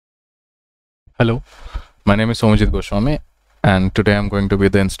Hello, my name is Somajit Goswami, and today I'm going to be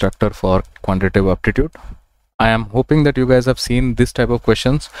the instructor for Quantitative Aptitude. I am hoping that you guys have seen this type of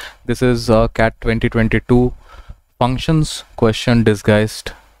questions. This is CAT 2022 functions question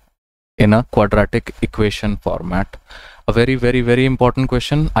disguised in a quadratic equation format. A very important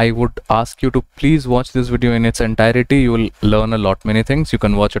question. I would ask you to please watch this video in its entirety. You will learn a lot many things. You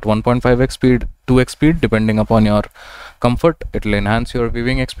can watch at 1.5x speed, 2x speed, depending upon your comfort. It will enhance your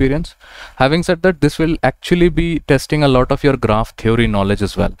viewing experience. Having said that, this will actually be testing a lot of your graph theory knowledge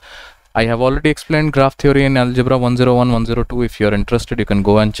as well. I have already explained graph theory in Algebra 101, 102. If you're interested, you can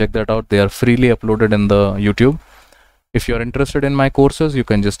go and check that out. They are freely uploaded in the YouTube. If you're interested in my courses, you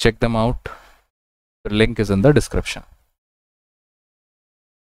can just check them out. The link is in the description.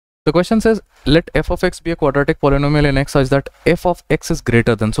 The question says, let f of x be a quadratic polynomial in x such that f of x is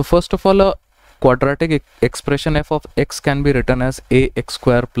greater than. So first of all, a quadratic expression f of x can be written as ax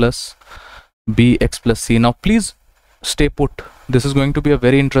square plus bx plus c. Now please stay put. This is going to be a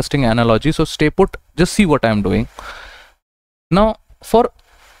very interesting analogy. So stay put, just see what I am doing. Now for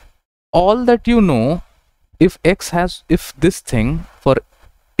all that you know, if this thing for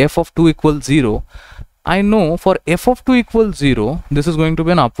f of 2 equals 0, I know for f of 2 equals 0, this is going to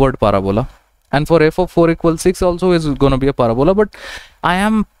be an upward parabola, and for f of 4 equals 6 also is going to be a parabola, but I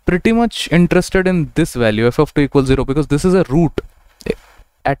am pretty much interested in this value f of 2 equals 0 because this is a root.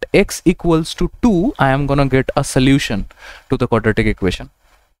 At x equals to 2, I am going to get a solution to the quadratic equation.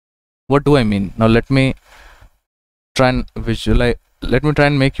 What do I mean? Now let me try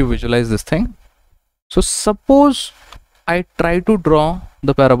and make you visualize this thing. So suppose I try to draw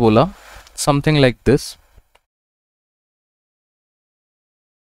the parabola something like this.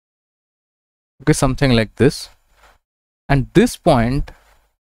 Okay, something like this, and this point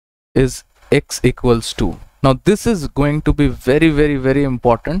is x equals 2. Now this is going to be very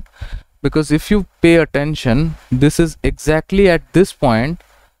important, because if you pay attention, this is exactly at this point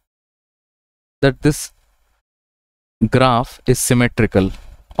that this graph is symmetrical.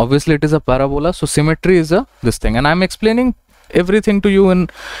 Obviously it is a parabola, so symmetry is this thing, and I'm explaining everything to you in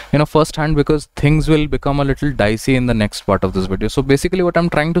first hand because things will become a little dicey in the next part of this video. So basically what I'm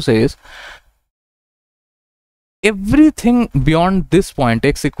trying to say is everything beyond this point,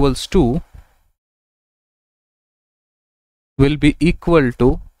 x equals 2, will be equal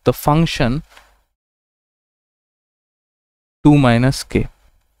to the function 2 minus k.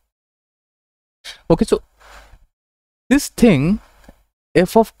 Okay, so this thing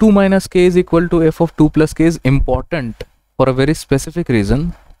f of 2 minus k is equal to f of 2 plus k is important for a very specific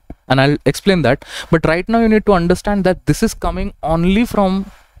reason, and I'll explain that. But right now you need to understand that this is coming only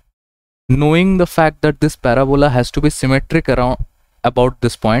from knowing the fact that this parabola has to be symmetric about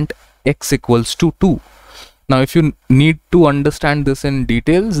this point x equals to 2. Now if you need to understand this in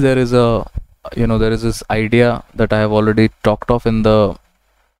details, there is this idea that I have already talked of in the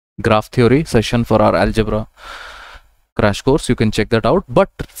graph theory session for our algebra crash course. You can check that out.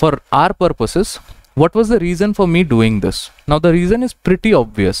 But for our purposes, what was the reason for me doing this? Now the reason is pretty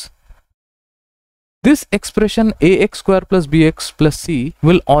obvious. This expression ax square plus bx plus c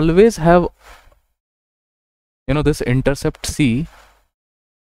will always have this intercept c,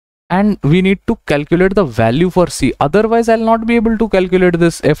 and we need to calculate the value for c. Otherwise I'll not be able to calculate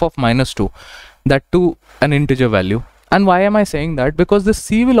this f of minus 2, that to an integer value. And why am I saying that? Because this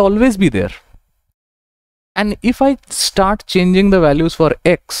c will always be there, and if I start changing the values for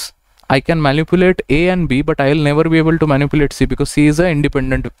x, I can manipulate a and b, but I will never be able to manipulate c because c is an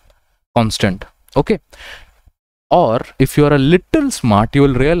independent constant. Okay, or if you are a little smart, you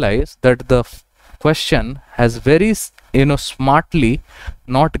will realize that the question has very smartly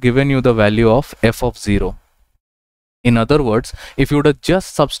not given you the value of f of 0. In other words, if you would have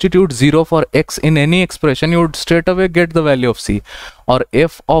just substitute 0 for x in any expression, you would straight away get the value of c, or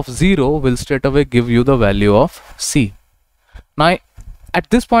f of 0 will straight away give you the value of c. Now at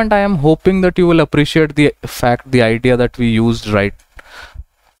this point I am hoping that you will appreciate the idea that we used right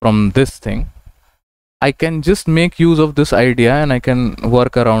from this thing. I can just make use of this idea and I can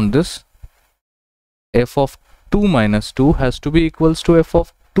work around this. F of 2 minus 2 has to be equals to f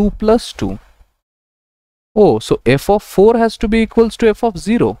of 2 plus 2. Oh, so f of 4 has to be equals to f of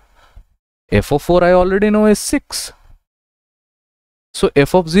 0. F of 4 I already know is 6. So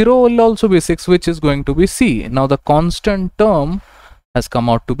f of 0 will also be 6, which is going to be c. Now the constant term has come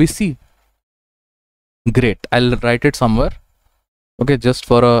out to be c. Great, I'll write it somewhere. Okay, just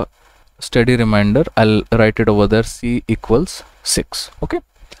for a steady reminder, I'll write it over there, c equals 6. Okay,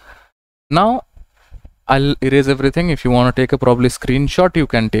 now I'll erase everything. If you want to take a probably screenshot, you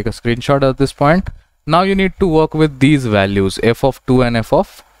can take a screenshot at this point. Now you need to work with these values, f of 2 and f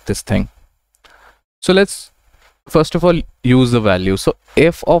of this thing. So let's first of all use the value. So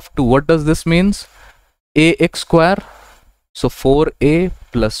f of 2, what does this means? Ax square, so 4a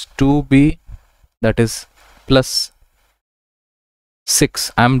plus 2b, that is plus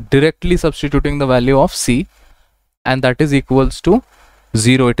 6. I'm directly substituting the value of c, and that is equals to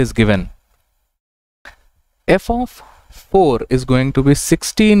 0. It is given. F of 4 is going to be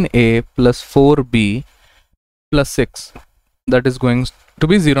 16a plus 4b plus 6, that is going to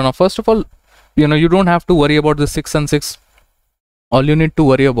be 0. Now first of all, you don't have to worry about the 6 and 6. All you need to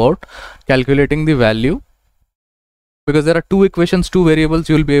worry about calculating the value, because there are two equations, two variables.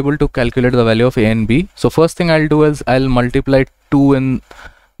 You will be able to calculate the value of a and b. So first thing I'll do is I'll multiply 2 in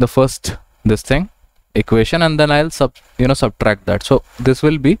the first equation, and then I'll subtract that. So this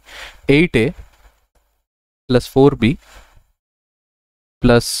will be 8a plus 4b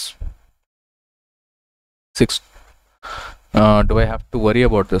plus 6. Do I have to worry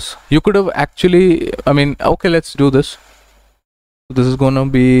about this? You could have actually, okay, let's do this. This is gonna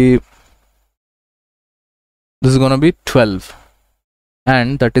be 12,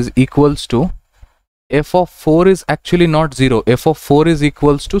 and that is equals to, f of 4 is actually not 0. F of 4 is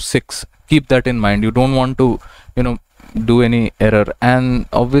equals to 6. Keep that in mind. You don't want to do any error, and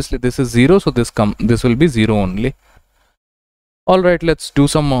obviously this is 0, so this will be 0 only. All right, let's do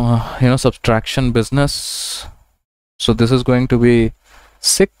some subtraction business. So this is going to be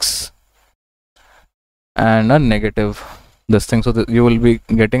 6 and a negative this thing, so you will be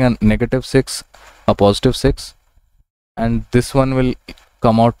getting a negative 6, a positive 6, and this one will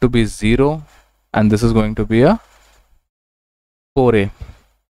come out to be 0, and this is going to be a 4a.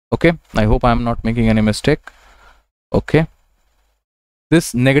 Okay, I hope I'm not making any mistake. Okay,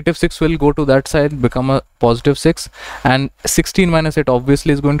 this negative 6 will go to that side, become a positive 6, and 16 minus 8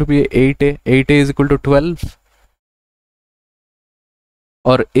 obviously is going to be 8a. 8a is equal to 12,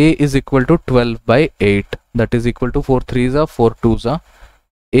 or a is equal to 12 by 8, that is equal to 4 3s are 4 2s are.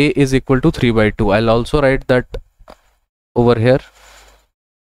 A is equal to 3 by 2. I'll also write that over here.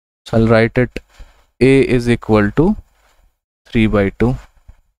 So I'll write it, a is equal to 3 by 2.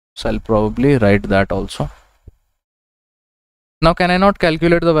 So I'll probably write that also. Now can I not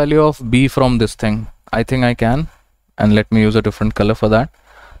calculate the value of b from this thing? I think I can, and let me use a different color for that.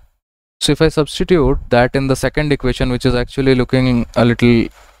 So if I substitute that in the second equation, which is actually looking a little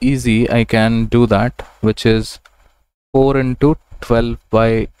easy, I can do that, which is 4 into 12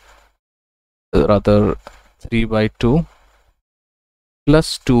 by, rather 3 by 2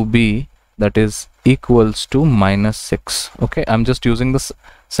 plus 2b, that is equals to minus 6. Okay, I'm just using this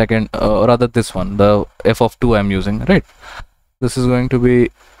second, rather this one, the f of 2 I'm using, right? This is going to be,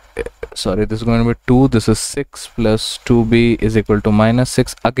 sorry, this is going to be 2, this is 6 plus 2b is equal to minus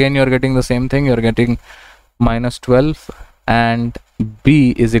 6. Again, you're getting the same thing, you're getting minus 12, and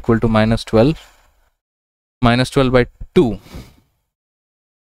b is equal to minus 12 by 2,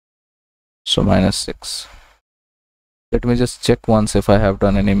 so minus 6. Let me just check once if I have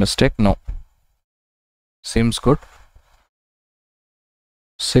done any mistake. No, seems good.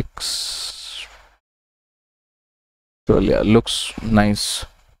 6, 12, yeah, looks nice.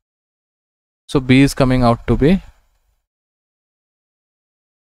 So b is coming out to be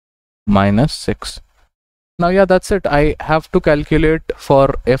minus 6. Now yeah, that's it. I have to calculate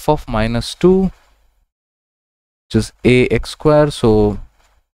for f of minus 2, which is ax square. So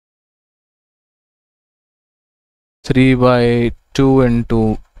 3 by 2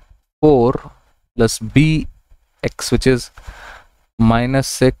 into 4 plus bx, which is minus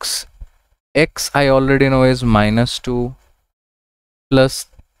 6. X I already know is minus 2 plus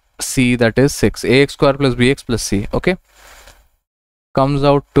c, that is 6. Ax square plus bx plus c, okay, comes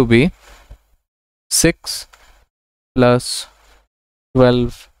out to be 6 plus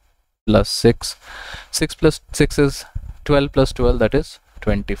 12 plus 6. 6 plus 6 is 12 plus 12, that is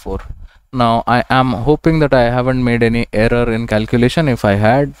 24. Now I am hoping that I haven't made any error in calculation. If I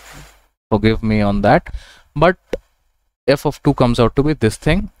had, forgive me on that, but f of 2 comes out to be this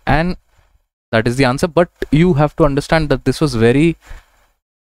thing, and that is the answer. But you have to understand that this was very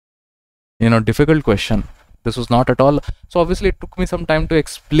difficult question. This was not at all, so obviously it took me some time to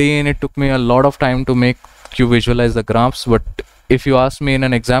explain, it took me a lot of time to make you visualize the graphs. But if you ask me in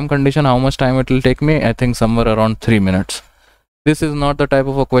an exam condition how much time it will take me, I think somewhere around 3 minutes. This is not the type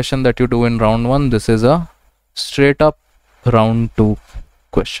of a question that you do in round 1. This is a straight up round 2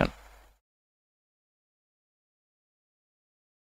 question.